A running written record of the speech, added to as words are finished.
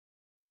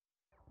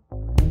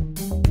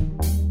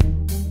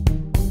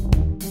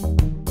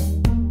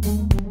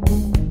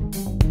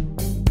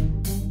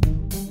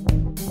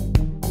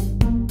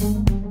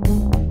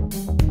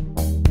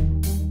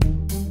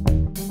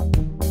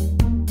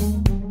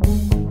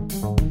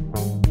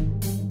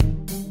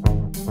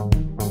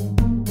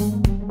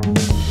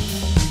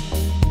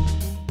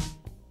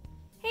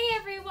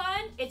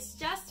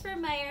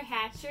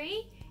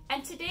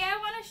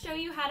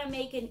how to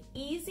make an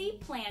easy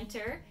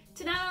planter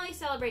to not only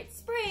celebrate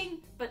spring,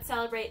 but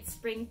celebrate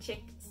spring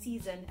chick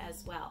season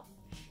as well.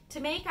 To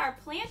make our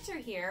planter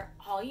here,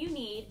 all you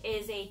need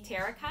is a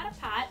terracotta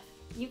pot.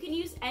 You can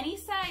use any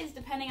size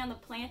depending on the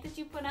plant that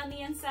you put on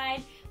the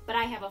inside, but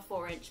I have a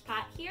 4-inch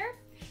pot here.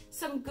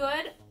 Some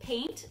good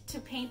paint to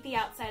paint the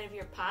outside of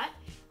your pot.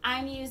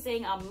 I'm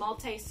using a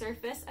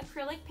multi-surface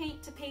acrylic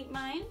paint to paint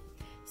mine.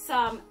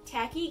 Some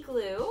tacky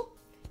glue,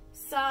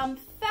 some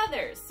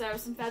feathers. So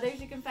some feathers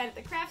you can find at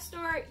the craft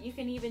store. You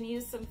can even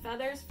use some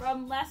feathers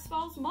from last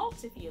fall's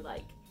mulch if you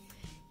like.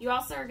 You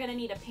also are gonna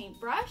need a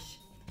paintbrush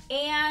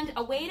and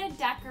a way to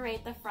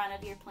decorate the front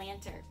of your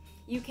planter.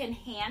 You can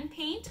hand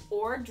paint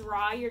or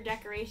draw your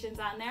decorations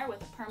on there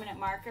with a permanent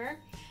marker.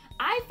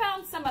 I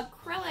found some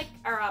acrylic,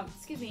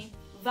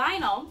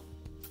 vinyl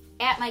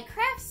at my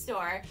craft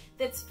store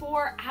that's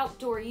for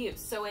outdoor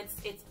use. So it's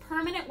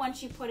permanent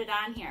once you put it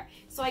on here.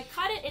 So I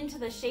cut it into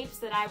the shapes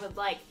that I would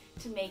like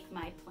to make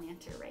my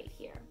planter right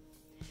here.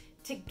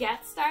 To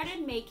get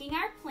started making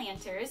our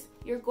planters,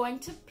 you're going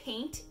to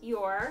paint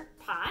your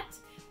pot.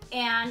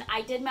 And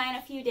I did mine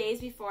a few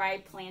days before I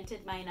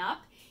planted mine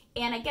up.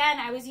 And again,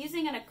 I was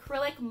using an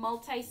acrylic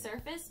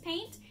multi-surface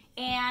paint,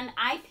 and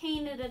I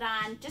painted it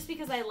on just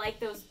because I like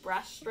those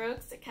brush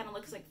strokes. It kind of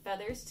looks like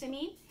feathers to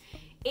me.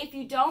 If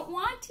you don't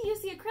want to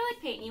use the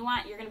acrylic paint and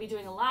you're going to be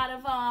doing a lot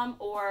of them,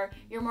 or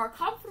you're more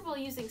comfortable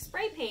using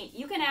spray paint,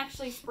 you can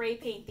actually spray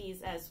paint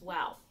these as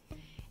well.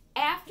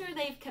 After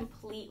they've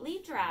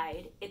completely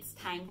dried, it's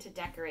time to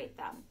decorate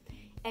them.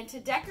 And to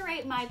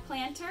decorate my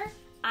planter,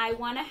 I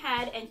went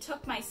ahead and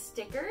took my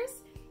stickers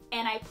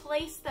and I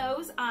placed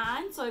those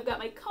on. So I've got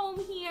my comb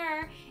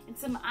here and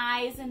some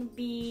eyes and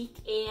beak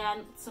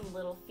and some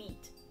little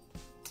feet.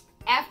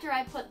 After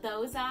I put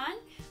those on,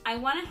 I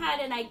went ahead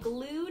and I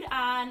glued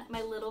on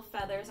my little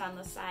feathers on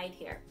the side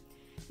here.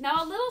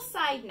 Now a little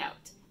side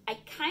note, I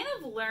kind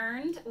of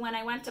learned when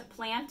I went to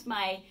plant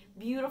my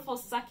beautiful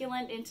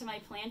succulent into my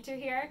planter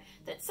here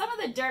that some of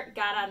the dirt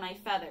got on my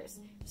feathers.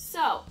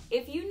 So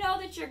if you know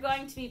that you're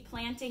going to be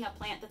planting a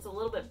plant that's a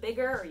little bit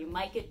bigger, or you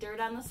might get dirt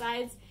on the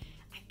sides,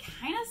 I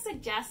kind of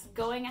suggest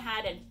going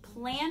ahead and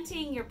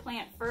planting your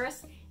plant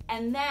first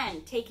and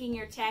then taking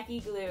your tacky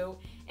glue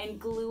and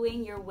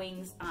gluing your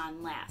wings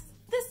on last.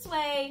 This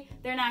way,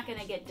 they're not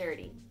gonna get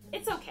dirty.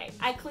 It's okay,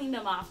 I cleaned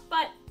them off,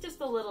 but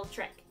just a little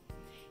trick.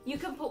 You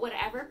can put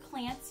whatever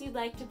plants you'd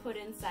like to put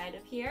inside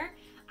of here.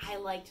 I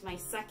liked my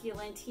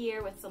succulent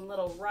here with some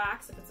little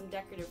rocks. I put some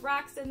decorative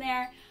rocks in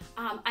there.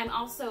 I've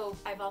also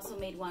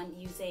made one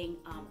using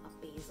a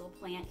basil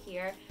plant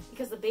here,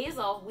 because the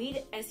basil,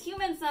 we as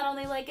humans not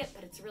only like it,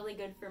 but it's really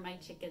good for my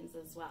chickens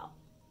as well.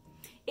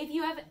 If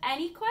you have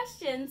any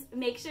questions,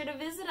 make sure to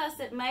visit us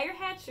at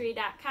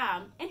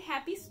meyerhatchery.com, and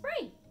happy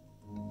spring!